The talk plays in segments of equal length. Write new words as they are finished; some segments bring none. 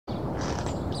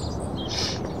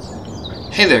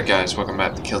Hey there guys, welcome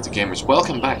back to KiltedGamers.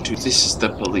 Welcome back to This is the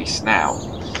Police. Now,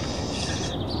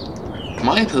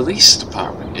 my police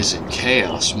department is in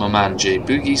chaos. My man J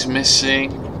Boogie's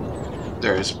missing.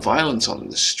 There's violence on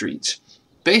the streets.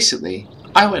 Basically,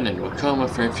 I went into a coma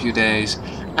for a few days,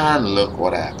 and look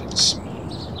what happens.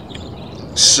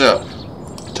 So,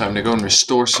 time to go and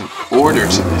restore some order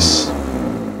to this.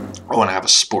 I want to have a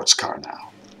sports car now.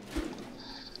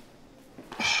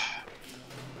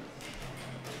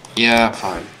 Yeah,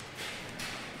 fine.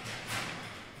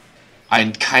 I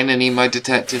kinda need my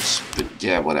detectives, but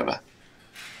yeah, whatever.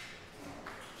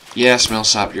 Yes,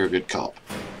 Millsap, you're a good cop.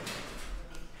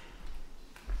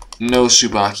 No,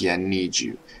 Subaki, I need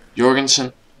you.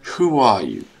 Jorgensen, who are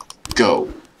you?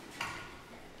 Go.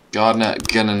 Gardner,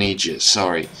 gonna need you.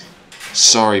 Sorry.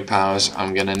 Sorry, Powers,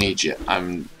 I'm gonna need you.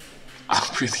 I'm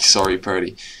really sorry,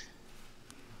 Purdy.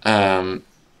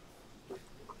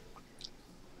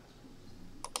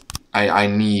 I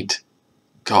need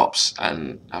cops,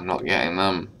 and I'm not getting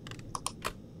them.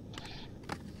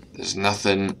 There's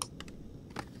nothing.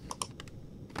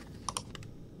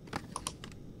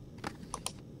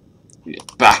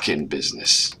 Back in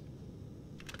business.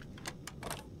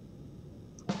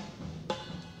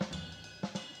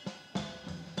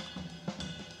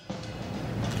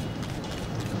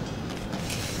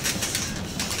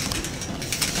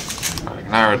 Alright,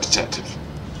 now a detective.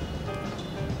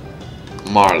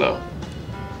 Marlowe.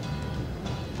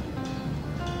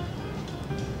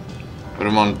 Put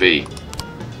him on B.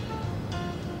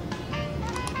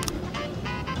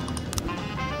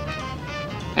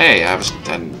 Hey, I have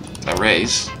a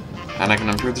raise, and I can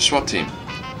improve the SWAT team.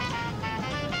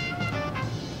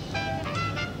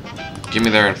 Give me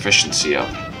their efficiency up.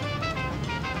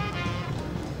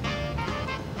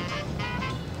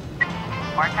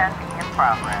 In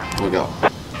progress. Here we go.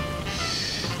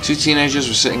 Two teenagers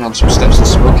were sitting on some steps and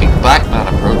smoking. Black man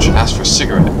approached and asked for a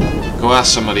cigarette. Go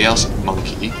ask somebody else,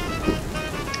 monkey.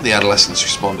 The adolescents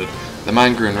responded. The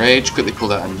man grew enraged, quickly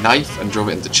pulled out a knife and drove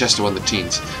it into the chest of one of the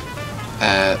teens.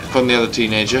 Upon the other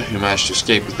teenager, who managed to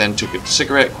escape, then took a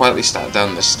cigarette, quietly sat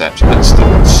down the steps and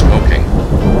started smoking.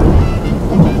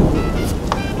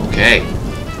 Okay.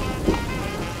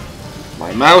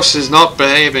 My mouse is not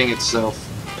behaving itself.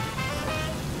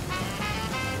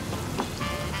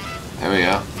 There we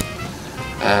go.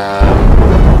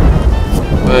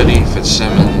 Birdie,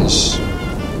 Fitzsimmons,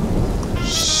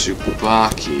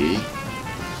 Subaki,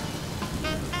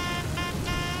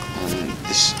 and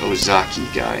this Ozaki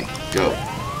guy. Go.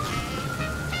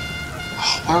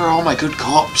 Oh, where are all my good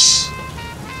cops?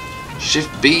 Shift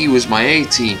B was my A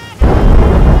team.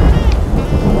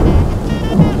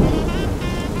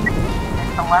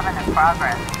 11 in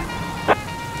progress.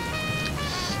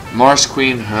 Mars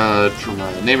Queen heard from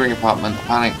a neighboring apartment a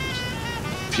panicked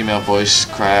female voice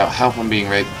cry out, "Help, I'm being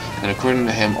raped," and according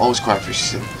to him, all was quiet for a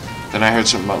second. Then I heard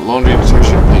something about laundry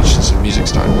detergent bleach and some music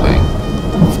started playing.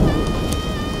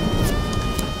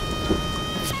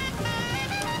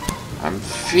 I'm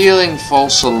feeling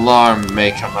false alarm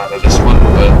may come out of this one,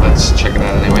 but let's check it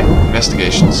out anyway.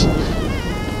 Investigations.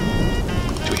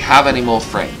 Do we have any more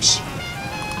frames?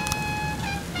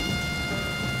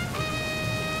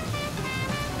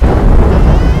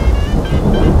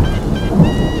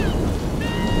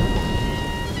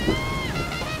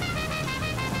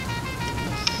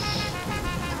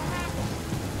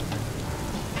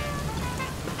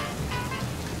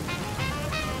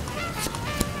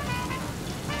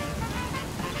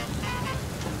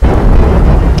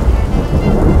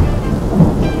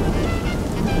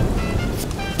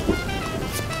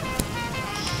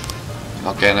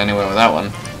 Not getting anywhere with that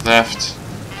one. Theft.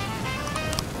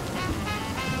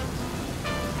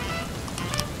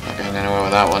 Not getting anywhere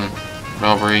with that one.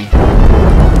 Robbery.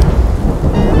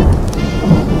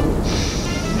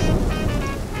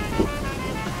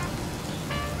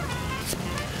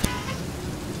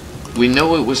 We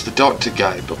know it was the doctor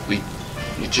guy, but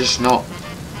you're just not.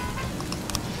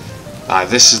 Ah,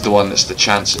 this is the one that's the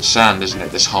chance at sand, isn't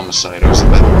it? This homicide, or is it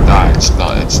the? Ah, it's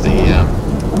not. It's the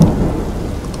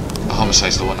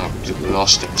homicide's the one I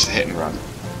lost it. It's the hit and run.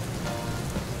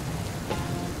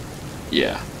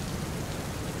 Yeah.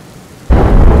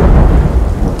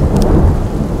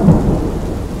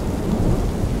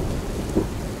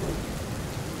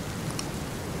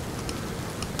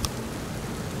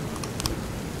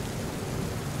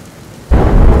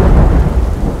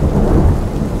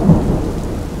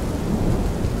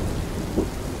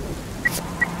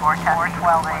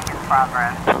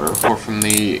 Progress. A report from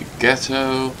the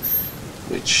ghetto,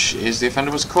 which is the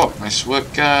offender was caught. Nice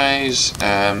work, guys.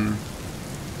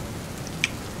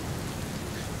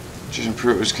 Jason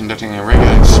Pruitt was conducting a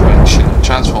regular inspection at the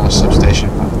transformer substation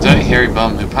from a dirty, hairy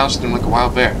bum who pounced him like a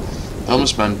wild bear. The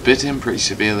homeless man bit him pretty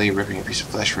severely, ripping a piece of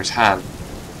flesh from his hand.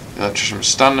 The electrician was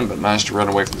stunned but managed to run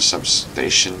away from the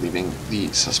substation, leaving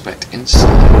the suspect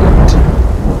inside.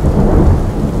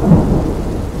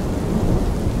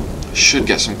 Should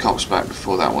get some cops back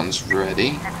before that one's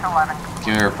ready. Give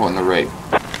me a report on the raid.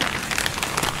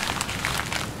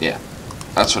 Yeah,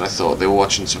 that's what I thought. They were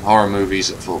watching some horror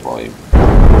movies at full volume.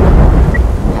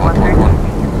 Come on, come on,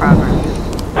 come on.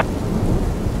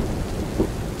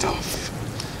 Duff.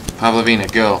 Pavlovina,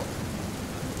 go.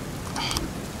 Oh,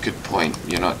 good point.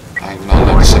 I'm not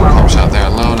allowed to send cops out there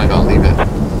alone. I gotta leave it.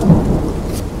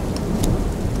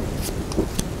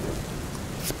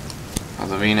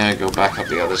 Pavlovina, go back up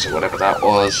the others or whatever that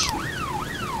was.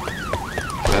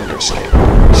 Vendor escape.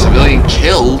 Civilian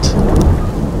killed?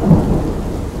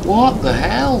 What the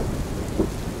hell?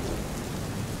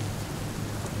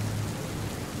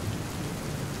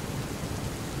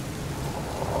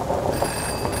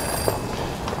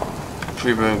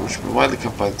 Freeburg, which will be widely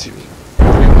covered by the TV.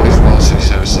 Police and other city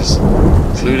services,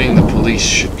 including the police,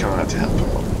 should come out to help.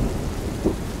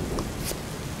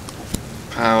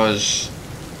 Powers,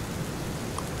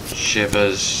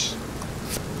 Shivers,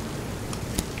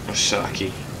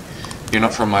 Osaki. You're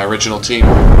not from my original team.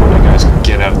 You guys can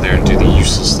get out there and do the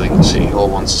useless things he all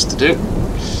wants us to do.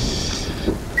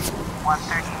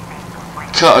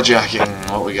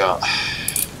 Carjacking, what we got?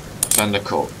 Fender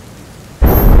court.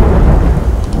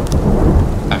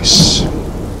 Nice.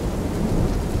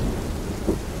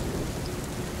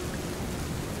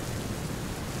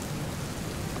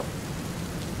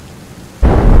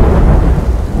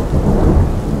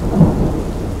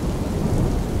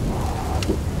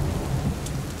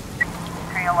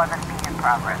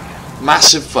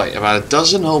 Massive fight. About a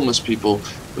dozen homeless people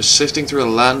were sifting through a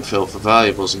landfill for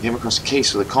valuables and came across a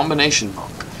case with a combination lock.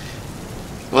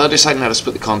 While deciding how to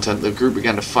split the content, the group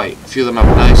began to fight. A few of them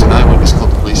have knives, and eyewitness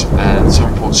called the police, and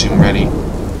some reports seem ready.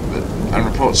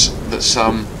 Reports that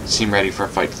some seem ready for a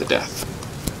fight to the death.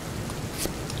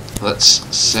 Let's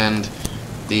send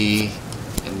the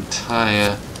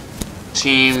entire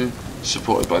team,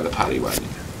 supported by the paddy wagon.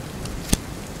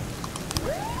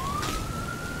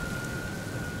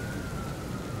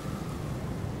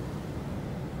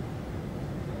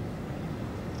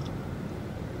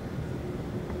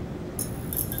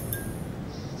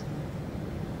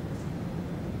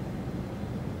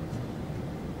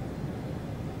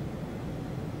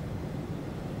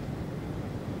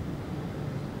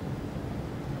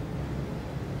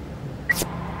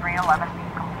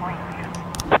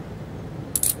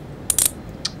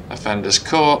 Offenders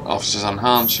caught, officers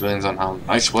unharmed, civilians unharmed.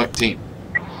 Nice work, team.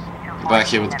 You're back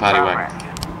here with the paddy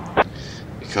wagon.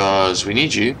 Because we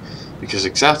need you. Because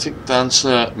exotic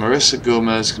dancer Marissa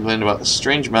Gomez complained about the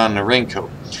strange man in a raincoat.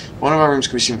 One of our rooms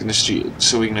can be seen from the street,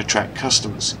 so we can attract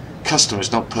customers.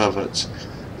 Customers, not perverts.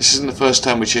 This isn't the first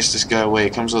time we chased this guy away. He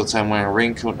comes all the time wearing a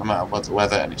raincoat no matter what the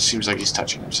weather, and it seems like he's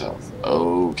touching himself.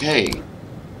 Okay.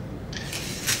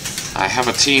 I have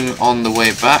a team on the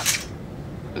way back.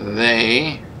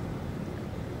 They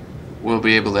will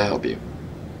be able to help you.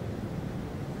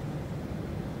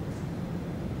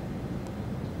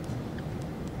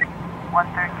 A in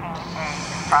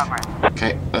progress.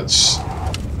 Okay, that's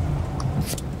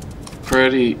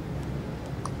Purdy,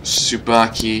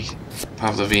 Subaki,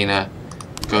 Pavlovina.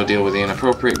 Go deal with the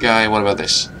inappropriate guy. What about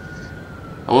this?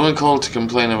 A woman called to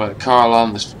complain about a car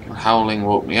alarm. This howling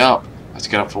woke me up. I have to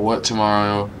get up for work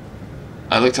tomorrow.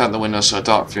 I looked out the window, saw a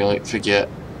dark figure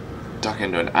duck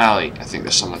into an alley. I think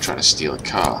there's someone trying to steal a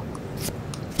car.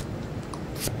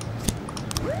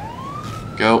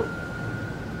 Go.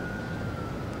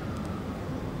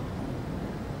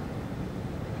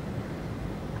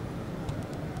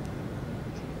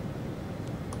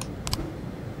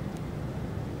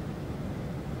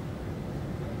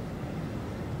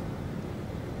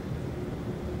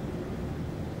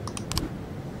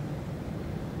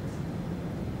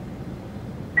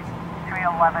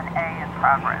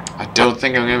 I don't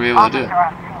think I'm going to be able to do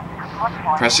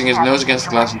it. Pressing his nose against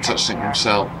the glass and touching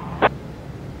himself.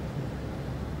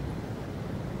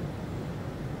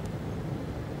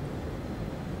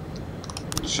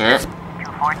 Sir?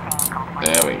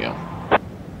 There we go.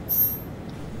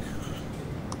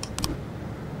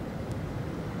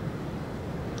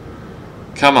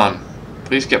 Come on.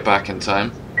 Please get back in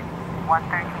time.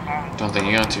 Don't think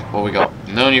you're going to. What we got?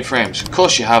 No new frames. Of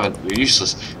course you haven't. You're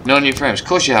useless. No new frames. Of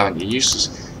course you haven't. You're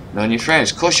useless. No new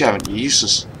frames. Of course you haven't. You're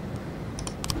useless.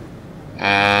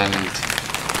 And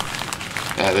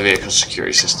the vehicle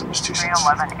security system is too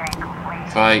sensitive.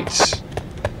 Fight.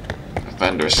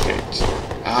 Offender escaped.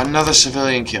 Another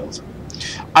civilian killed.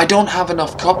 I don't have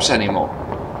enough cops anymore.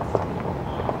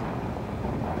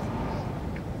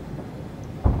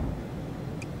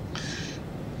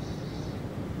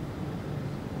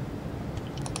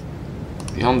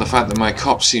 Beyond the fact that my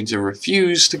cops seem to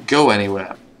refuse to go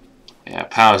anywhere. Yeah,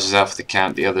 Powers is out for the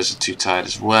count. The others are too tired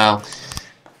as well.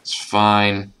 It's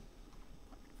fine.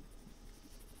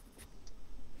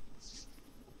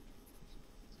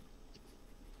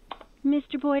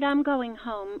 Mr. Boyd, I'm going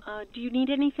home. Do you need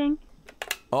anything?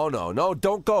 Oh, no,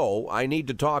 don't go. I need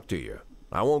to talk to you.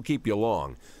 I won't keep you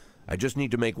long. I just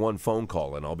need to make one phone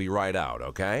call and I'll be right out,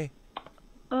 okay?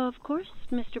 Of course,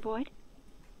 Mr. Boyd.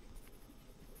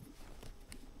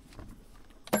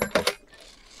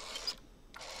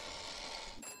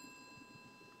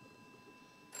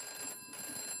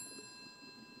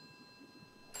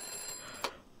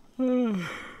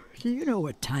 Do you know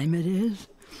what time it is?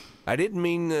 I didn't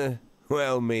mean,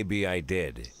 well, maybe I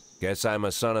did. Guess I'm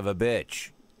a son of a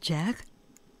bitch. Jack?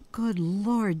 Good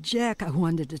Lord, Jack, I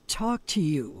wanted to talk to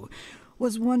you.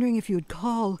 Was wondering if you'd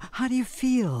call. How do you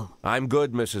feel? I'm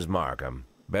good, Mrs. Markham.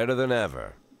 Better than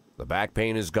ever. The back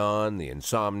pain is gone, the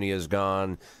insomnia is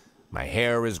gone, my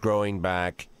hair is growing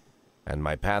back, and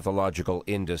my pathological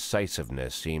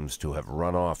indecisiveness seems to have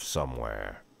run off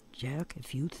somewhere. Jack,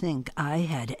 if you think I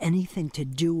had anything to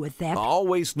do with that... I'll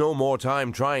waste no more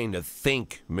time trying to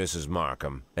think, Mrs.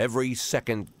 Markham. Every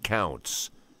second counts.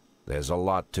 There's a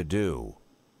lot to do.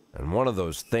 And one of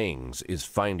those things is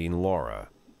finding Laura.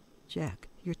 Jack,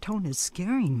 your tone is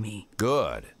scaring me.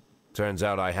 Good. Turns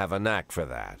out I have a knack for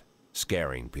that.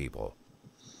 Scaring people.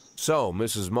 So,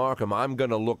 Mrs. Markham, I'm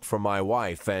gonna look for my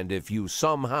wife, and if you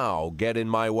somehow get in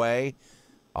my way,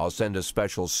 I'll send a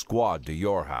special squad to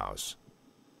your house.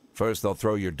 First they'll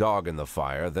throw your dog in the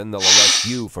fire, then they'll arrest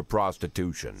you for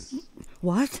prostitution.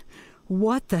 What?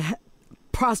 What the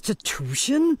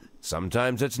prostitution?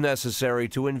 Sometimes it's necessary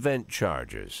to invent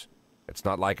charges. It's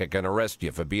not like I can arrest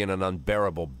you for being an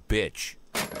unbearable bitch.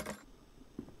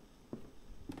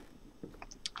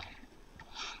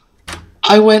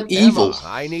 I went evil. Emma,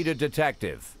 I need a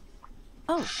detective.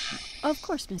 Oh, of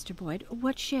course, Mr. Boyd.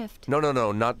 What shift? No,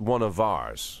 not one of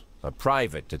ours. A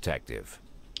private detective.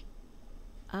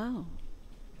 Oh.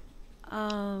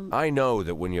 I know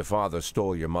that when your father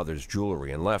stole your mother's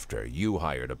jewelry and left her, you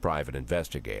hired a private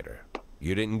investigator.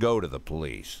 You didn't go to the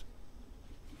police.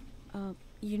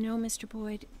 You know, Mr.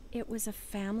 Boyd, it was a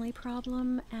family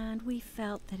problem, and we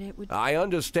felt that it would... I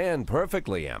understand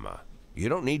perfectly, Emma. You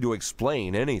don't need to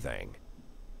explain anything.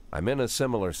 I'm in a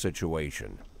similar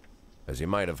situation. As you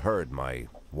might have heard, my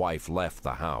wife left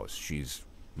the house. She's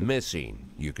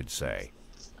missing, you could say.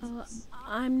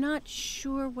 I'm not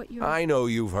sure what you're... I know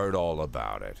you've heard all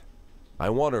about it.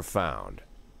 I want her found,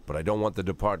 but I don't want the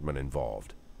department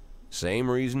involved.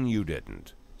 Same reason you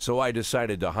didn't. So I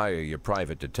decided to hire your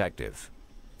private detective.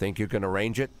 Think you can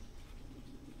arrange it?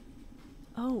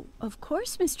 Oh, of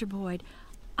course, Mr. Boyd.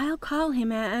 I'll call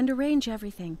him and arrange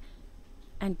everything.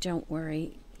 And don't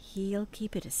worry, he'll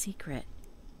keep it a secret.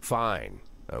 Fine.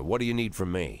 What do you need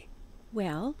from me?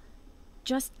 Well,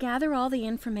 just gather all the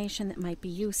information that might be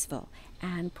useful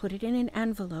and put it in an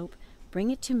envelope, bring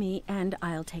it to me, and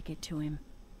I'll take it to him.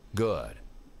 Good.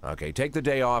 Okay, take the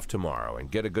day off tomorrow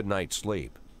and get a good night's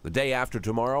sleep. The day after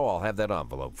tomorrow, I'll have that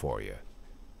envelope for you.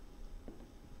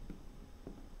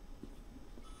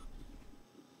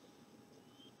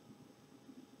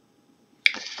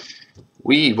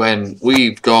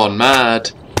 We've gone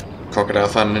mad. Crocodile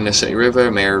found in Inner City River.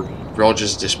 Mayor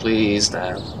Rogers displeased.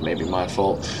 Maybe my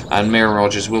fault. And Mayor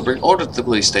Rogers will bring order to the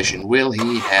police station. Will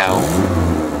he? How?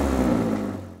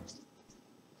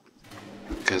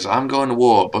 Because I'm going to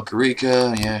war.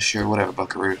 Buckarika. Yeah, sure. Whatever,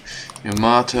 Buckaroo.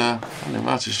 Numata.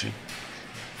 Numata should.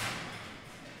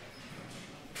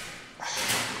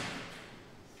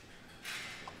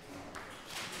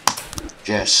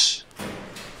 Yes.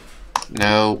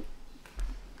 No.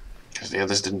 Because the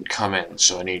others didn't come in,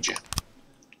 so I need you.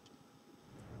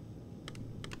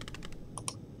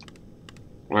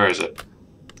 Where is it?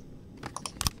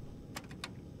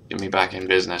 Get me back in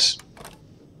business.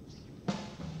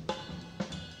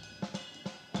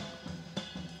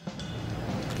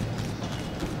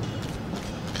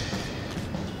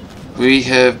 We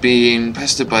have been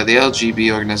pestered by the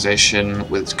LGB organization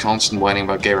with constant whining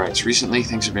about gay rights. Recently,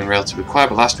 things have been relatively quiet,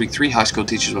 but last week 3 high school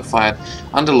teachers were fired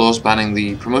under laws banning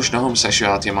the promotion of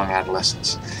homosexuality among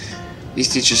adolescents. These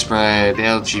teachers spread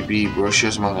LGB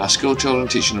brochures among our school children,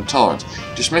 teaching them tolerance.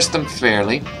 Dismissed them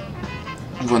fairly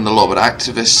from the law, but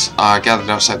activists are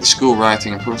gathered outside the school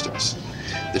rioting and protest.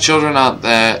 The children aren't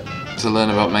there to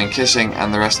learn about men kissing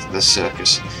and the rest of the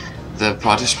circus. The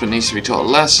participant needs to be taught a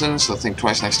lesson, so think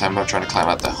twice next time about trying to climb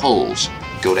out their holes.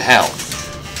 Go to hell.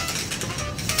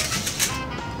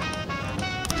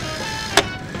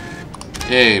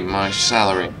 Yay, my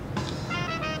salary.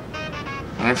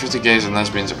 150 gays and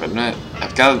lesbians have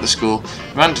gathered at the school,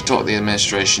 ran to talk to the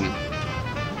administration.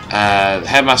 The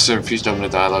headmaster refused to open the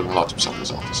dialogue and locked himself in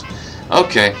his office.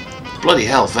 Okay. Bloody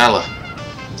hell, Vela.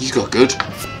 He's got good.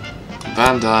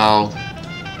 Vandal.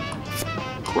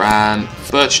 Grant.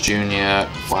 Birch Jr.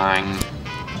 Wang.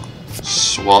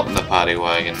 SWAT in the paddy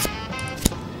wagon.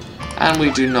 And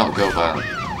we do not go violent.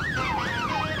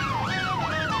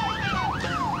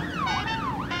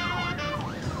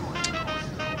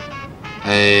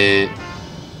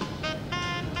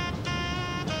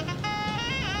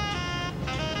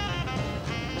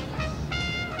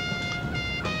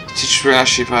 Teachers were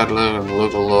actually paddler and the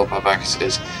local law by back as it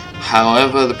is.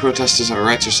 However, the protesters have a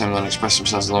right to assemble and express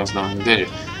themselves as long as no one is in danger.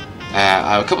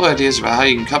 I have a couple of ideas about how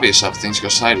you can cover yourself if things go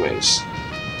sideways.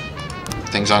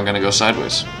 Things aren't going to go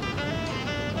sideways.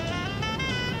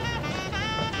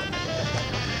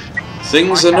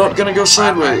 Things are not going to go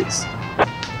sideways.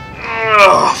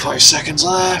 Ugh, 5 seconds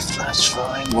left. That's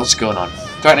fine. What's going on?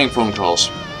 Threatening phone calls.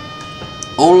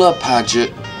 Ola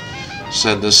Paget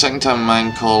said the second time a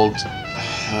man called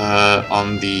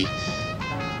on the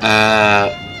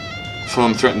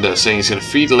phone threatened her, saying he's going to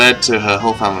feed lead to her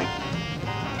whole family.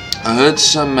 I heard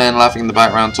some men laughing in the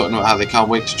background talking about how they can't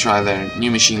wait to try their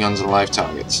new machine guns on live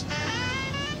targets.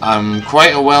 I'm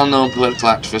quite a well-known political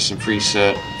activist in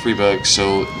Freeburg,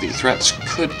 so the threats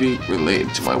could be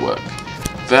related to my work.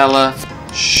 Vela,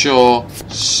 Shaw,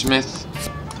 Smith,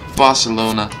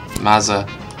 Barcelona, Mazza,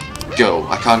 go.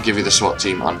 I can't give you the SWAT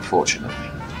team, unfortunately.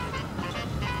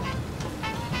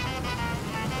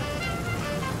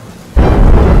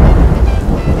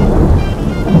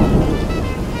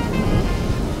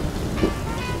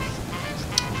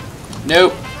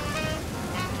 Nope.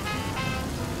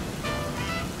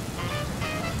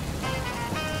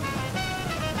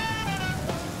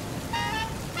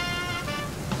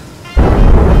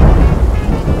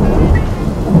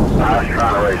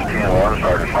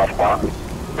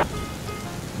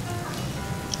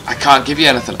 I can't give you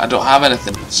anything. I don't have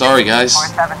anything. Sorry, guys.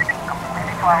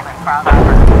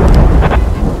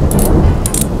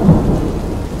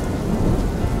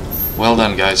 Well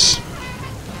done, guys.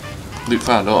 Loot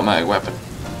found. Automatic weapon.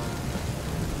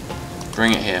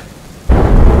 Bring it here.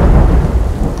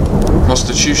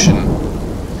 Prostitution.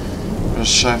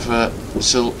 Slipper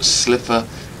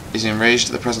is enraged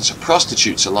at the presence of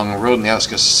prostitutes along a road in the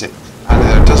outskirts of the city. Apparently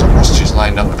there are a dozen prostitutes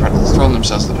lined up, the predators throwing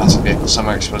themselves to the passenger vehicle,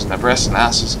 somewhere exposing their breasts and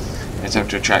asses in an attempt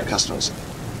to attract customers.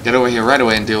 Get over here right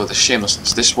away and deal with the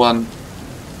shamelessness. This one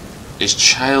is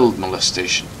child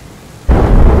molestation.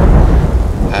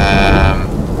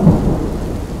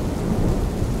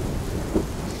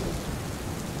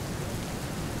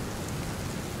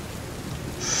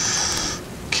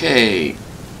 Okay.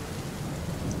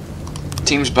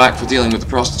 Team's back for dealing with the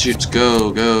prostitutes.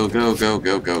 Go, go, go, go,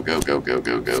 go, go, go, go, go,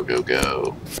 go, go, go,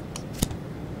 go.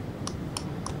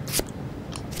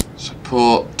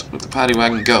 Support with the paddy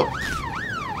wagon. Go.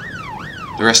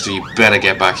 The rest of you better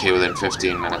get back here within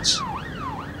 15 minutes.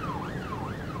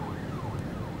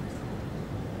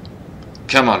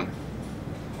 Come on.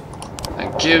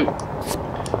 Thank you.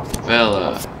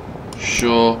 Vela,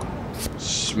 Shaw,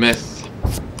 Smith,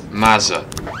 Mazza.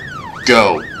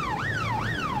 Go.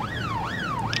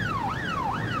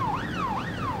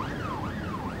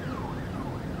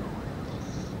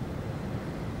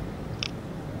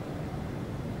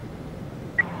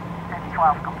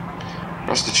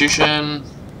 Prostitution.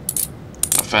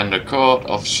 Offender caught.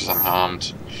 Officers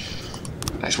unharmed.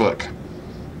 Nice work.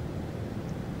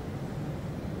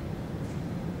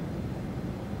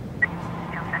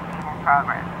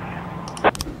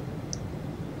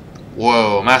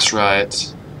 Whoa, mass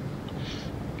riot.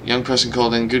 Young person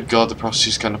called in. Good God, the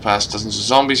prostitutes kind of passed. Dozens of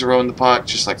zombies are roaming the park,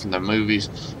 just like from the movies.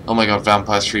 Oh my God,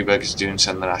 vampires, Freeburg is doing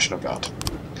send the National Guard.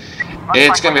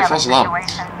 It's gonna be a false alarm.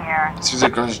 Through the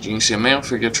garage, you can see a male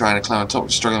figure trying to climb on top of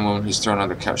a struggling woman who's thrown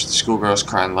under a couch. The schoolgirl is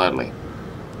crying loudly.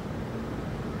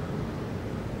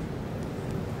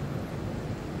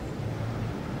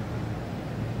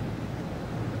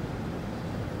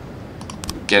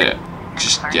 Get it.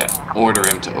 Just, yeah, order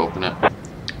him to open it.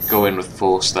 Go in with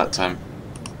force that time.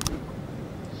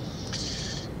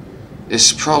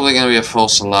 It's probably going to be a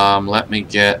false alarm. Let me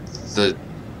get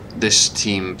this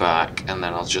team back, and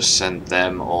then I'll just send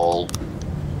them all.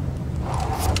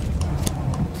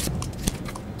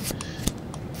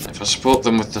 If I support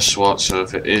them with the SWAT, so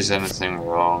if it is anything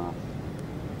wrong,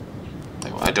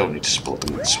 I don't need to support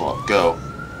them with the SWAT. Go.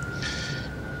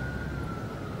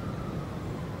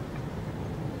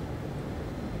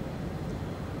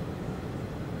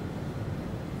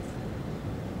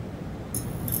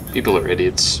 People are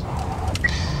idiots.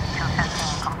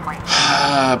 215 complete.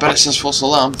 I bet it says false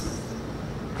alarm.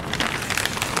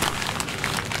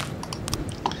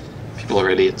 People are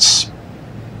idiots.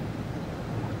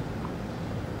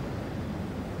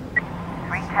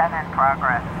 310 in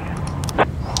progress.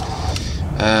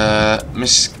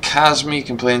 Miss Kazmi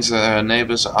complains that her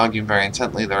neighbours are arguing very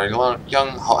intently. They're a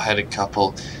young, hot-headed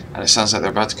couple, and it sounds like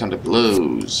they're about to come to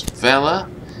blows. Vela,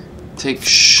 take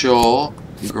Shaw,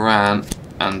 Grant,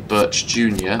 and Birch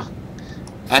Jr.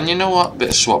 And you know what? Bit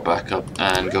of swap back up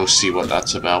and go see what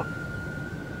that's about.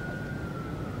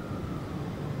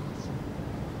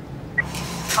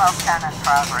 1210 in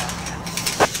progress.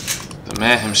 The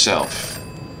mayor himself.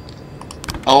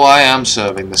 Oh, I am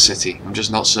serving the city. I'm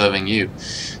just not serving you.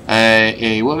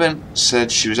 A woman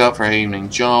said she was out for her evening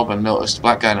job and noticed a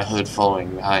black guy in a hood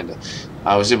following behind her.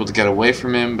 I was able to get away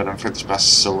from him, but I'm afraid this bastard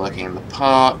is still lurking in the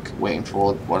park, waiting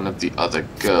for one of the other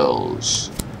girls.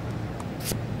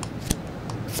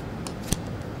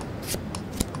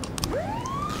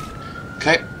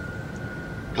 Okay.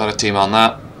 Got a team on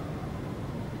that.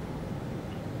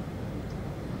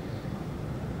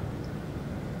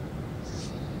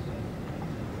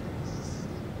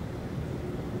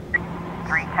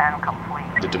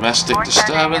 Complete. The domestic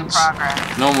disturbance.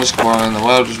 No one was quarreling. The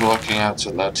world was walking out to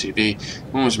a loud TV.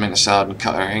 Woman was making a salad and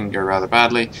cut her finger rather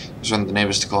badly. It was one of the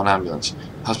neighbours to call an ambulance.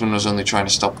 Husband was only trying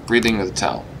to stop breathing with a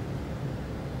towel.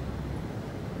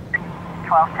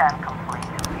 1210 complete.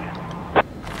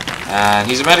 And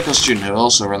he's a medical student who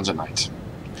also runs at night.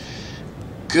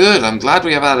 Good. I'm glad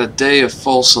we have had a day of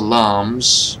false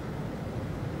alarms.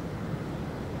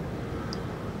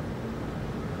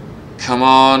 Come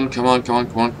on, come on, come on,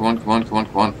 come on, come on, come on, come on,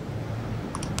 come on.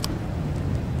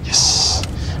 Yes.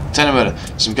 Lieutenant Murder.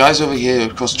 Some guys over here who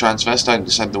crossed transvestite and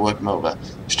decided to work him over.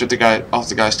 Stripped the guy off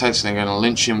the guy's tights and they're going to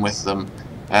lynch him with them.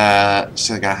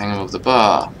 So they're going to hang him over the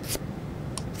bar.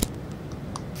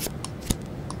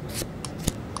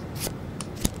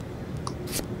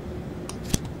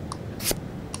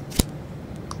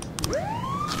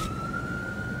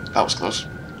 That was close.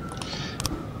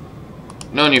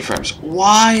 No new frames.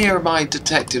 Why are my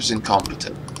detectives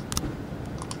incompetent?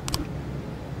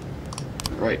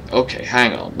 Right, okay,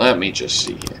 hang on. Let me just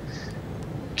see here.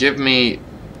 Give me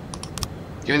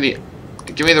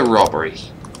the robbery.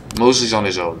 Mosley's on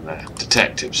his own there.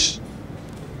 Detectives.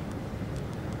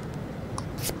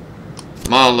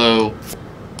 Marlowe,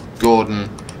 Gordon,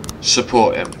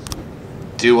 support him.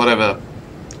 Do whatever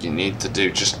you need to do.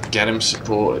 Just get him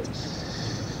supported.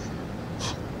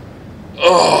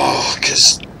 Oh,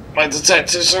 because my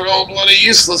detectives are all bloody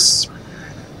useless.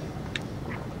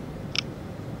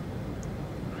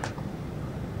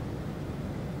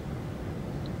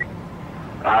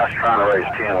 I was trying to raise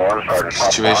 10-1, Sergeant. The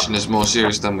situation is more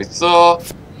serious than we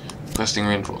thought. Requesting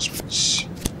reinforcements.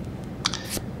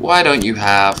 Why don't you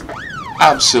have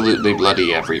absolutely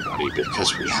bloody everybody?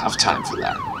 Because we have time for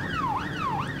that.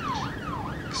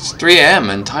 It's 3 AM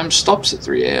and time stops at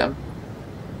 3 AM.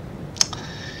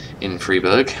 In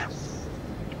Freeburg.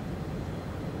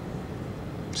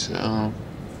 So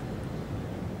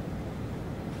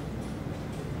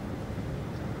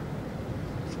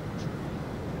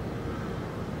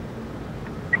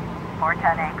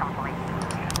 410A complete.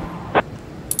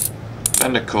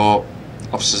 Defender caught,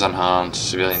 officers unharmed,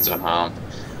 civilians unharmed.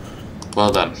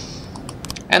 Well done.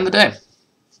 End the day.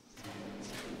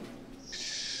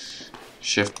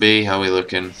 Shift B, how are we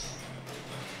looking?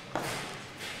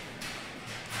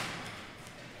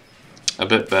 A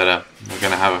bit better. We're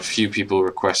going to have a few people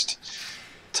request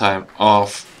time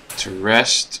off to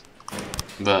rest,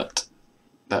 but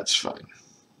that's fine.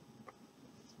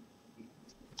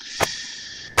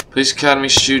 Police Academy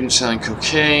student selling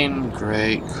cocaine,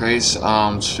 great. Crazy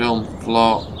arms, film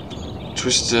plot,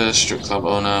 Twister, strip club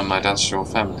owner, my dancers are all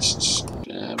feminists.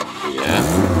 Yeah.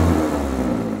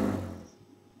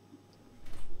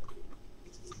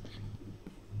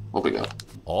 What we got?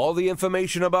 All the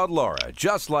information about Laura,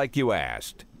 just like you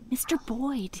asked. Mr.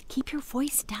 Boyd, keep your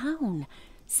voice down.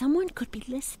 Someone could be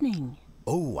listening.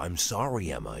 Oh, I'm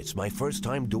sorry, Emma. It's my first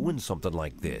time doing something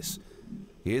like this.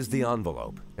 Here's the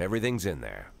envelope. Everything's in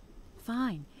there.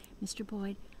 Fine. Mr.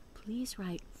 Boyd, please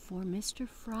write for Mr.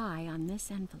 Fry on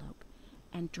this envelope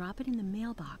and drop it in the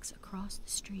mailbox across the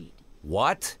street.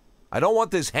 What? I don't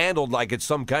want this handled like it's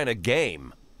some kind of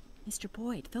game. Mr.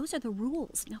 Boyd, those are the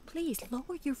rules. Now please,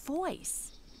 lower your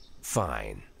voice.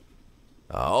 Fine.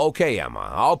 Okay, Emma.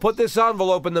 I'll put this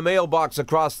envelope in the mailbox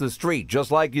across the street,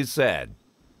 just like you said.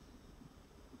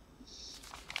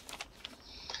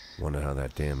 Wonder how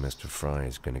that damn Mr. Fry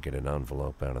is going to get an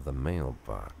envelope out of the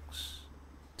mailbox.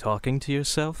 Talking to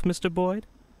yourself, Mr. Boyd?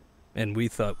 and we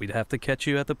thought we'd have to catch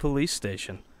you at the police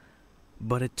station.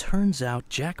 But it turns out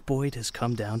Jack Boyd has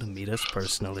come down to meet us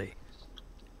personally.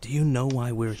 Do you know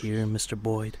why we're here, Mr.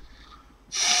 Boyd?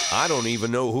 I don't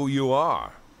even know who you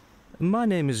are. My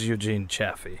name is Eugene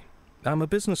Chaffee. I'm a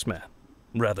businessman.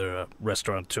 Rather, a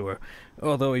restaurateur.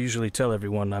 Although I usually tell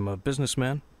everyone I'm a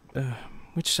businessman.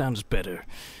 Which sounds better?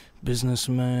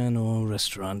 Businessman or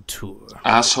restaurateur?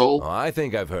 Asshole. Oh, I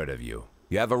think I've heard of you.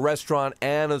 You have a restaurant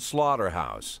and a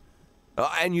slaughterhouse.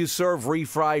 And you serve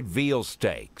refried veal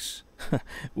steaks.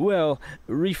 Well,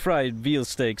 refried veal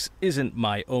steaks isn't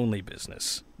my only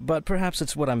business, but perhaps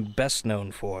it's what I'm best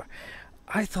known for.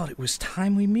 I thought it was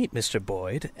time we meet Mr.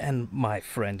 Boyd, and my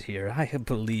friend here. I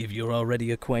believe you're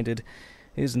already acquainted.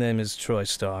 His name is Troy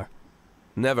Starr.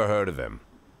 Never heard of him.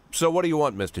 So what do you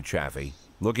want, Mr. Chaffee?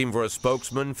 Looking for a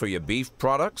spokesman for your beef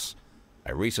products?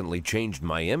 I recently changed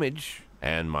my image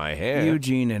and my hair.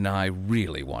 Eugene and I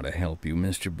really want to help you,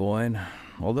 Mr. Boyd.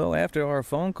 Although after our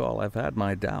phone call, I've had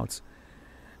my doubts.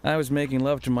 I was making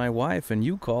love to my wife, and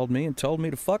you called me and told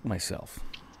me to fuck myself.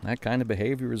 That kind of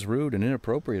behavior is rude and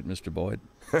inappropriate, Mr. Boyd.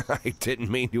 I didn't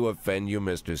mean to offend you,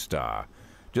 Mr. Starr.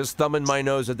 Just thumbing my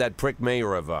nose at that prick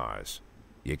mayor of ours.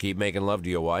 You keep making love to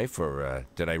your wife, or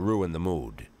did I ruin the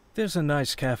mood? There's a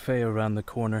nice cafe around the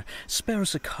corner. Spare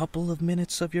us a couple of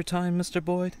minutes of your time, Mr.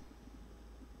 Boyd.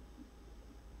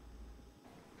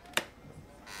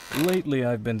 Lately,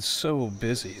 I've been so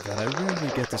busy that I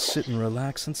rarely get to sit and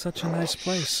relax in such a nice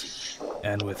place,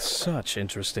 and with such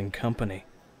interesting company.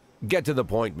 Get to the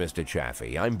point, Mr.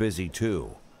 Chaffee. I'm busy,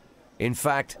 too. In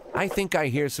fact, I think I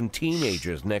hear some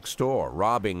teenagers next door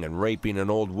robbing and raping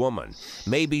an old woman.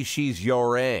 Maybe she's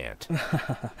your aunt.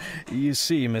 You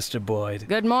see, Mr. Boyd.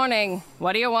 Good morning.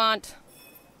 What do you want?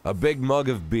 A big mug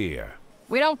of beer.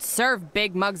 We don't serve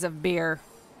big mugs of beer.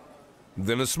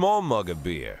 Then a small mug of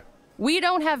beer. We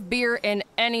don't have beer in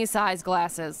any size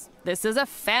glasses. This is a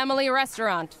family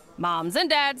restaurant. Moms and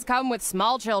dads come with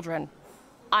small children.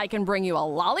 I can bring you a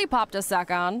lollipop to suck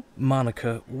on.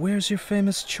 Monica, where's your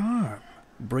famous charm?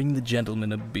 Bring the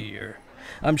gentleman a beer.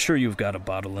 I'm sure you've got a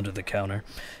bottle under the counter.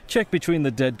 Check between the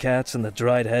dead cats and the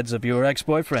dried heads of your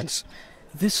ex-boyfriends.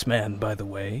 This man, by the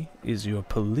way, is your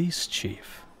police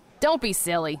chief. Don't be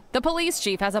silly. The police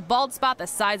chief has a bald spot the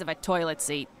size of a toilet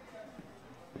seat.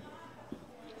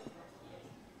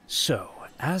 So,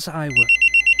 as I were...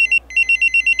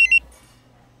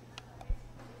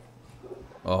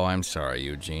 Oh, I'm sorry,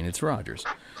 Eugene. It's Rogers.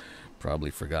 Probably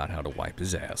forgot how to wipe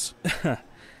his ass.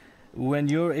 When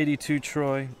you're 82,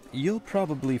 Troy, you'll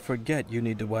probably forget you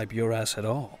need to wipe your ass at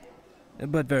all.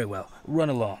 But very well, run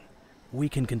along. We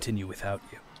can continue without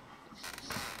you.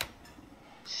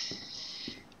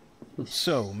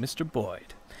 So, Mr.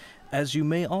 Boyd, as you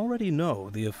may already know,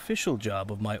 the official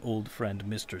job of my old friend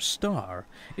Mr. Starr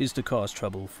is to cause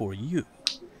trouble for you.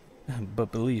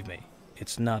 But believe me,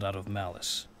 it's not out of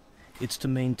malice. It's to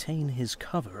maintain his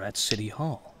cover at City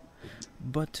Hall.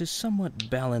 But to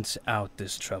somewhat balance out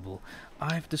this trouble,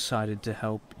 I've decided to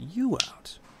help you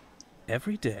out.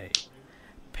 Every day,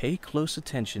 pay close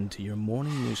attention to your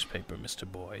morning newspaper,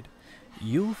 Mr. Boyd.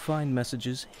 You'll find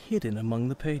messages hidden among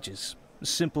the pages.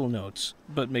 Simple notes,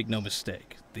 but make no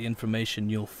mistake, the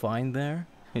information you'll find there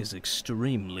is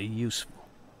extremely useful.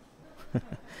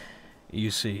 You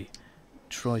see,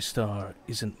 Troy Starr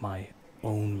isn't my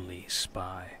only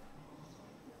spy.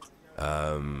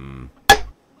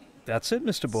 That's it,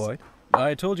 Mr. Boyd.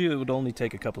 I told you it would only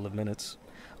take a couple of minutes.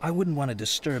 I wouldn't want to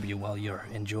disturb you while you're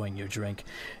enjoying your drink.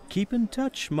 Keep in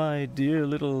touch, my dear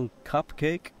little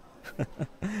cupcake.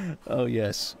 Oh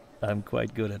yes, I'm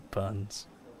quite good at puns.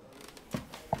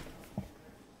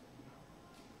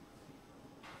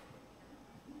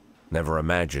 Never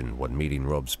imagined what meeting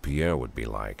Robespierre would be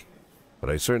like. But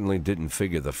I certainly didn't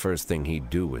figure the first thing he'd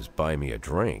do was buy me a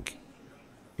drink.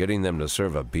 Getting them to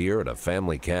serve a beer at a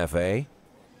family cafe?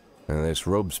 And this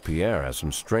Robespierre has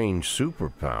some strange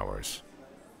superpowers.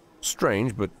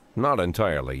 Strange, but not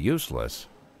entirely useless.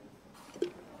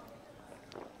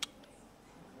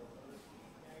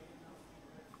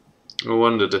 I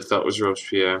wondered if that was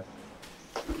Robespierre.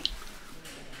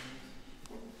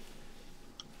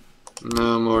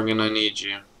 No, Morgan, I need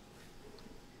you.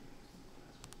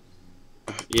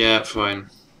 Yeah, fine.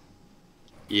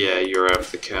 Yeah, you're out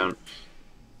of the count.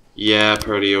 Yeah,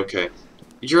 Purdy, okay.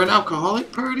 You're an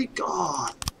alcoholic, Purdy?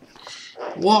 God.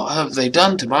 What have they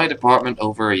done to my department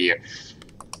over a year?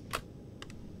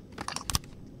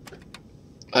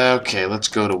 Okay, let's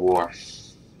go to war.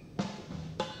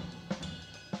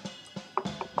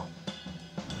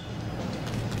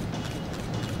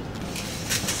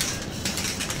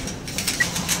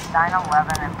 Nine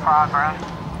 11 in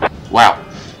progress. Wow.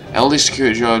 LD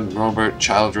security guard Robert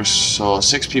Childress saw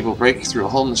 6 people breaking through a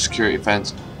hole in the security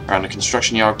fence around a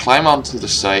construction yard, climb onto the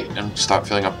site, and start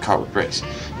filling up a cart with bricks.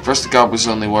 First, the guard was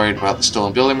only worried about the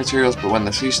stolen building materials, but when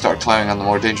the police started climbing on the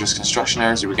more dangerous construction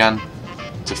areas, he began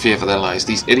to fear for their lives.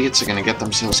 These idiots are going to get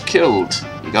themselves killed.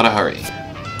 You gotta hurry.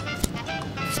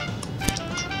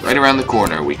 Right around the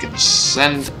corner, we can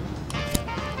send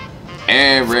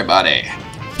everybody.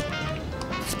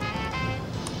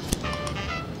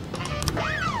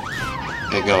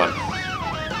 Get going.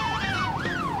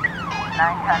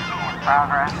 910 in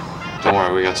progress. Don't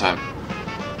worry, we got time.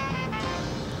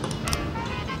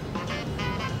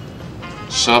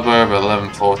 Suburb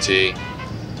 1140.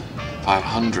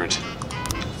 500.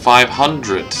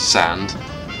 500 sand.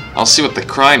 I'll see what the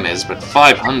crime is, but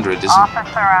 500 isn't.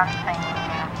 Officer on scene.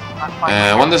 Looks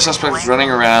like One of the suspects was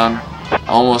running around.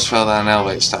 Almost fell down an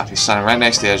elevator staff. He's standing right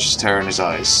next to the edge, just terror in his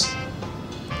eyes.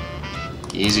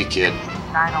 Easy, kid.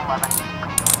 911.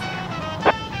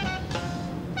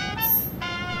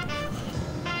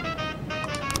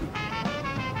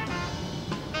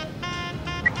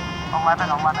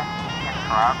 1111 in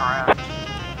progress.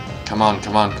 Come on,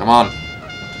 come on, come on.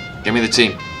 Give me the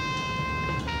team.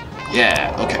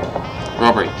 Yeah, okay.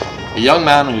 Robbery. A young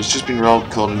man who's just been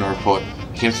robbed called in a report.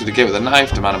 He came through the gate with a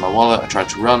knife, demanded my wallet. I tried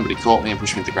to run, but he caught me and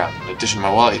pushed me to the ground. In addition to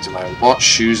my wallet, he took my watch,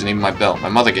 shoes, and even my belt. My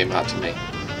mother gave that to me.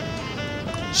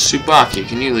 Tsubaki,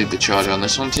 can you lead the charge on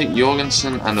this one? Take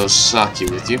Jorgensen and Osaki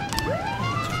with you.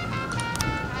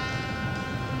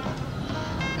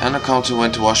 Anna Compton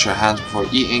went to wash her hands before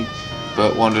eating,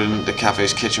 but wandered into the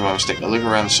cafe's kitchen by mistake. I look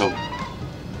around, so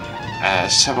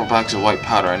several bags of white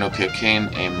powder. I know cocaine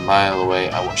a mile away.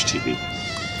 I watch TV.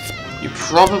 You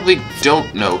probably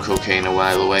don't know cocaine a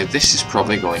mile away. This is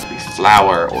probably going to be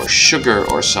flour or sugar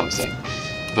or something.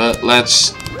 But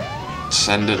let's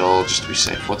send it all just to be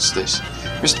safe. What's this?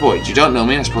 Mr. Boyd, you don't know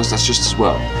me. I suppose that's just as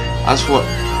well. As for what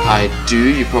I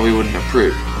do, you probably wouldn't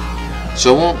approve.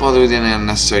 So I won't bother with any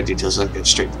unnecessary details. I'll get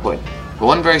straight to the point. But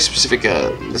one very specific,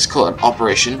 let's call it an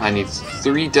operation. I need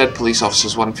 3 dead police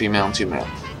officers, 1 female and 2 male.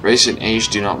 Race and age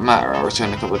do not matter. I'll return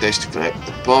in a couple of days to collect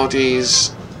the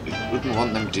bodies. We wouldn't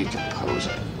want them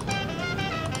decomposing.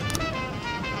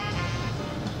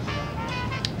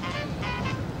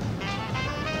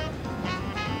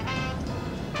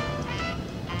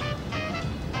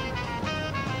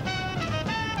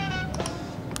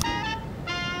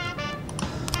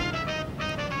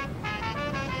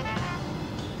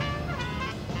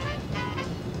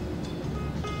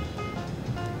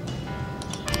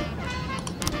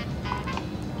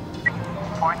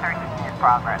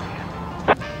 Progress.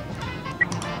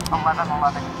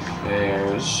 1111.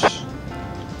 There's...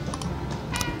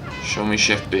 Show me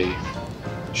shift B.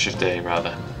 Shift A,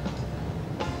 rather.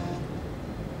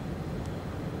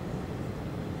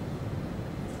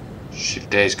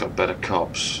 Shift A's got better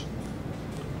cops.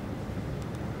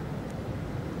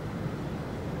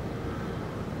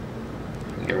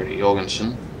 Get rid of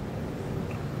Jorgensen.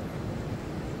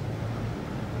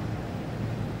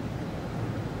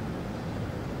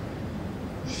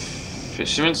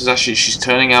 Fitzsimmons is actually, she's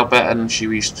turning out better than she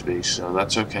used to be, so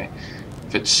that's okay.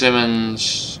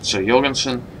 Fitzsimmons, so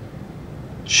Jorgensen,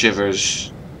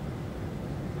 Shivers,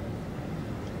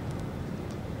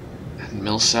 and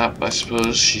Millsap. I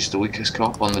suppose she's the weakest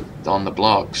cop on the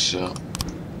block. So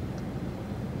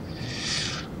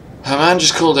a man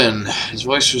just called in. His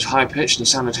voice was high pitched and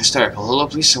he sounded hysterical. Hello,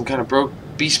 police. Some kind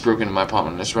of beast broke into my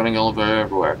apartment. It's running all over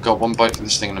everywhere. Got one bite from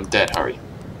this thing and I'm dead. Hurry.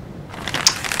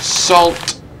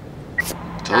 Salt.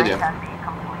 Told you.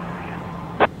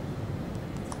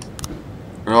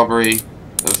 Robbery.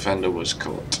 The offender was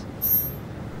caught.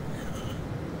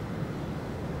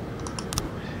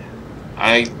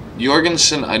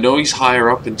 Jorgensen, I know he's higher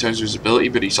up in terms of his ability,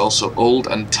 but he's also old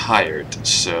and tired,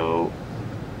 so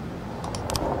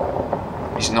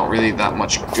he's not really that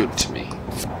much good to me.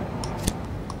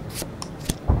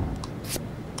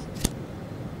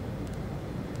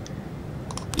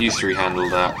 You 3 handle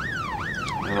that.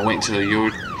 I'm gonna wait until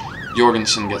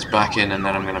Jorgensen gets back in, and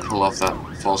then I'm gonna pull off that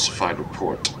falsified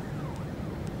report.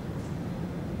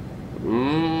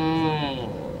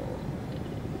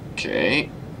 Okay.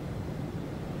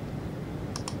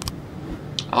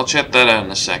 I'll check that out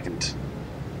in a second.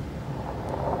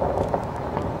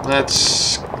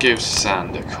 Let's give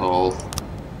Sand a call.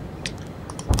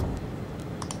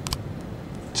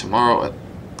 Tomorrow at...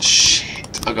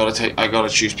 Shit. I gotta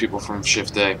choose people from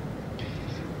shift A.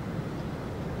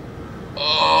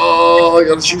 Oh, I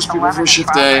gotta choose people from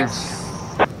shift A.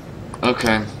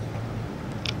 Okay.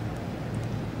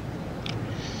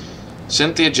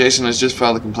 Cynthia Jason has just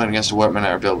filed a complaint against a workman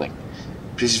at our building.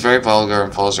 He's very vulgar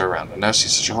and follows her around. I never see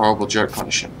such a horrible jerk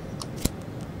punish him.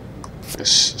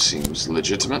 This seems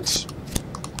legitimate.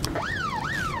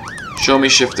 Show me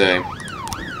shift A.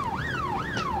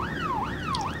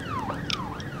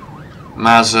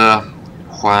 Mazza,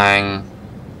 Huang.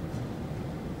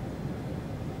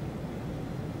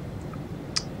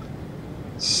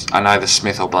 And either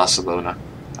Smith or Barcelona.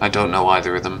 I don't know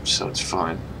either of them, so it's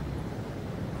fine.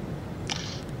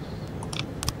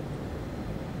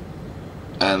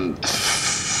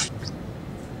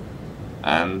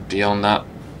 And beyond that,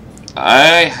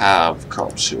 I have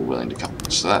cops who are willing to come,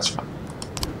 so that's fine.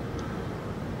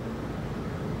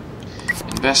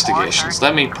 Investigations.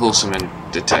 Let me pull some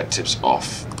detectives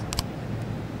off.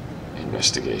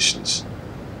 Investigations.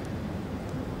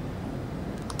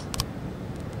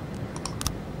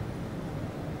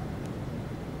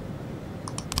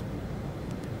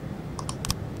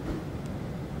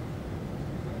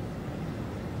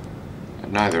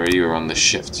 And neither of you are on this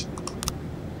shift.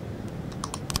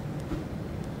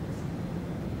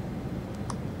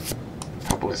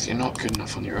 You're not good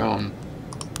enough on your own.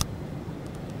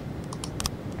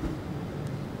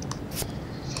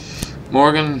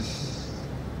 Morgan,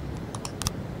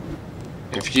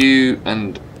 if you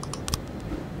and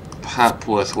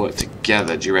Papworth work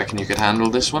together, do you reckon you could handle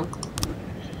this one?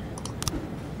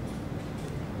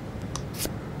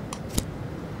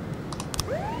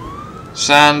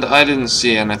 Sand, I didn't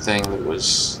see anything that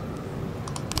was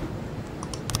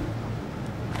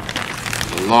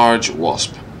a large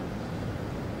wasp.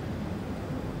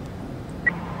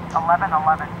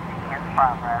 1111 in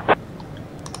progress.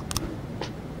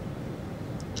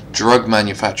 Drug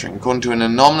manufacturing. According to an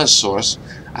anonymous source,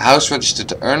 a house registered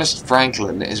to Ernest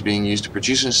Franklin is being used to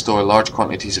produce and store large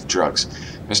quantities of drugs.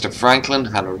 Mr. Franklin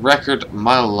had a record a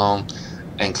mile long,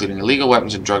 including illegal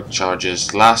weapons and drug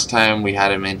charges. Last time we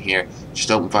had him in here,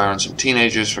 just opened fire on some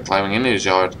teenagers for climbing into his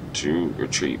yard to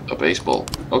retrieve a baseball.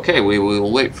 Okay, we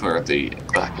will wait for the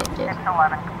backup there.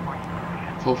 611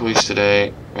 complete. 4 police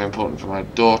today. Very important for my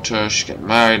daughter. She's getting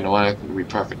married. No one can be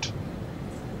perfect.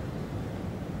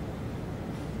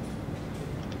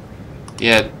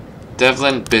 Yeah,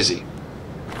 Devlin, busy.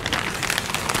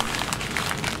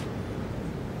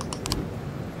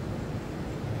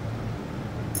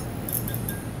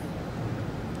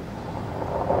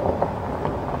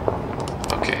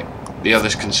 Okay, the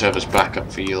others can serve as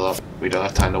backup for you lot. We don't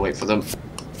have time to wait for them.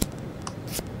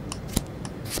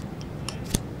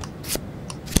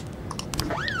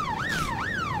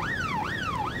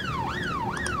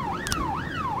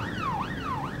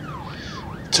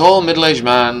 Tall, middle-aged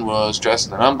man was dressed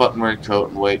in an unbuttoned red coat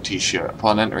and white t-shirt.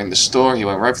 Upon entering the store, he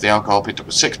went right for the alcohol, picked up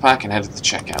a six-pack, and headed to the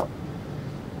checkout.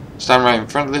 Standing right in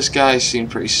front of this guy seemed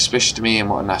pretty suspicious to me,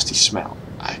 and what a nasty smell.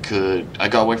 I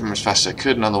got away from him as fast as I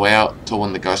could, and on the way out, told one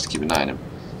of the guards to keep an eye on him.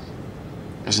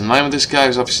 I was in line with this guy, who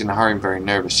was obviously in a hurry and very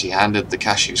nervous. He handed the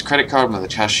cashier his credit card, and when the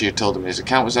cashier told him his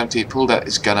account was empty, he pulled out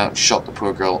his gun out and shot the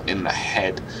poor girl in the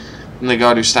head. And the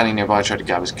guard who was standing nearby tried to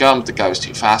grab his gun, but the guy was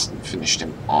too fast and finished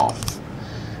him off.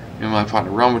 Me and my partner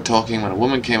Ron were talking when a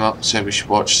woman came up and said we should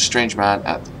watch the strange man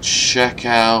at the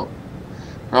checkout.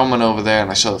 Ron went over there and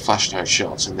I saw the flash and heard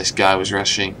shots, and this guy was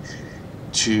rushing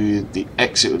to the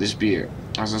exit with his beer.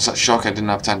 I was in such shock I didn't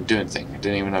have time to do anything. I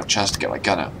didn't even have a chance to get my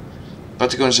gun out.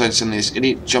 About to go inside, suddenly this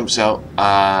idiot jumps out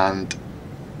and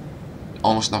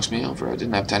almost knocks me over. I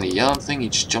didn't have time to yell anything. He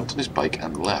just jumped on his bike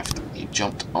and left. He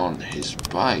jumped on his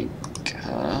bike,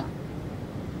 huh?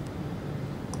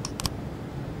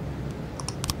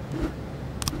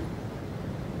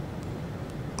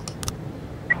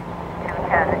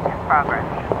 In progress.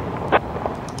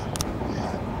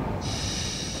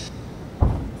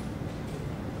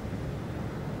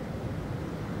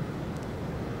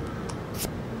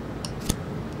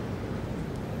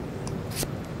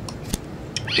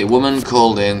 A woman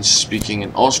called in, speaking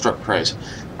in awestruck praise.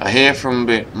 I hear from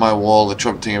my wall the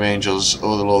trumpeting of angels.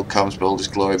 Oh, the Lord comes, behold his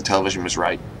glory. The television was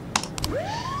right.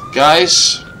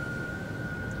 Guys,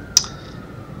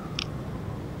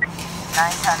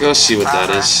 go see what that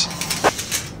is.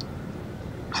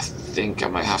 I think I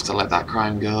might have to let that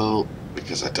crime go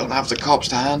because I don't have the cops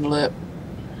to handle it.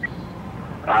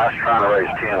 I was trying to raise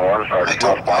 10-1,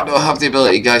 Sergeant. I don't have the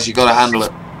ability, guys. You gotta handle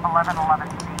it.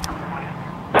 1111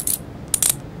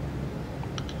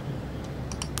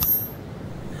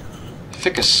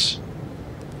 Ficus.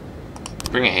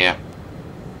 Bring it here.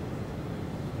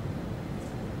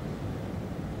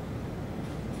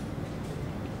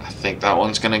 I think that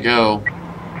one's gonna go.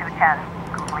 210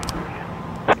 complete.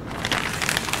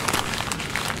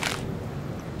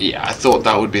 Yeah, I thought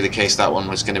that would be the case. That one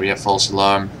was gonna be a false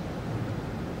alarm.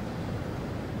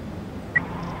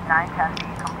 910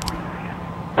 complete.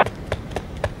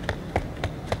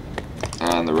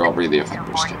 and the robbery the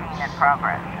offenders did. 214 in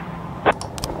progress.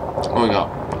 What we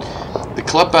got? The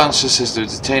club bouncer says they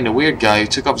detained a weird guy who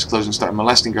took off his clothes and started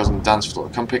molesting girls on the dance floor.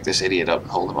 Come pick this idiot up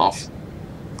and hold him off.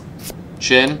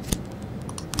 Chin.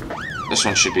 This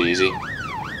one should be easy.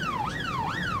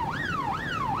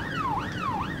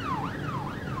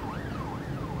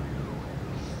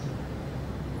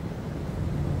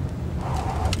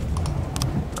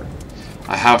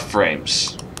 I have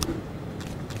frames.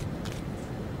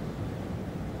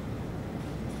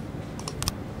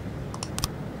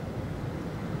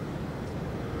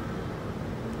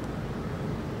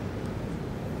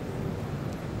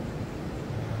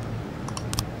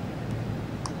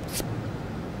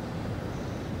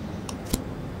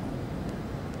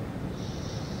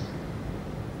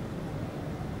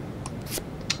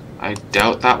 I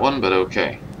doubt that one, but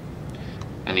okay.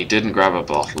 And he didn't grab a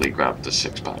bottle, he grabbed the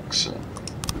six-pack, so...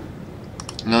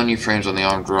 No new frames on the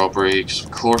armed robbery, 'cause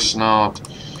of course not.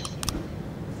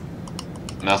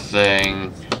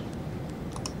 Nothing.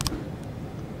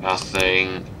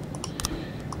 Nothing.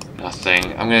 Nothing.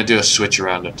 I'm gonna do a switch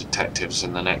around of detectives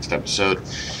in the next episode.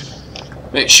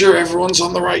 Make sure everyone's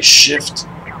on the right shift.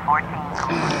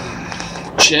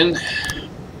 214. Chin.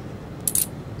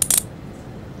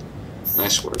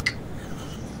 Nice work.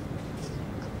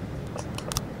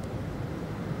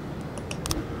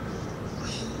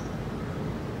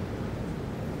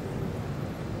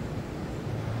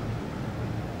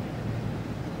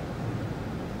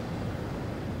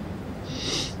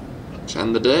 Let's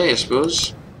end the day, I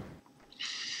suppose.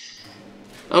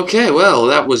 Okay, well,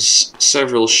 that was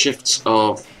several shifts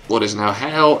of what is now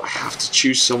hell. I have to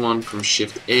choose someone from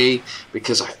shift A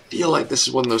because I feel like this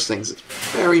is one of those things that's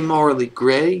very morally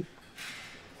grey,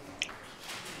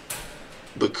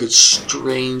 but could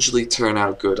strangely turn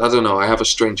out good. I don't know, I have a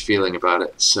strange feeling about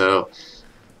it. So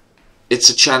it's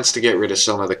a chance to get rid of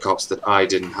some of the cops that I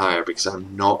didn't hire because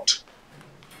I'm not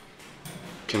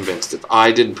convinced. If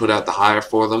I didn't put out the hire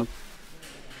for them,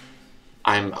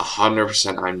 I'm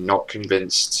 100% I'm not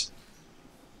convinced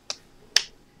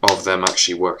of them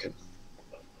actually working.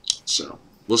 So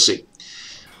we'll see.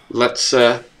 Let's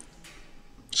so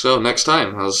next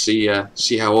time I'll see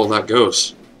how all that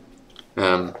goes.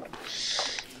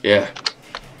 Yeah.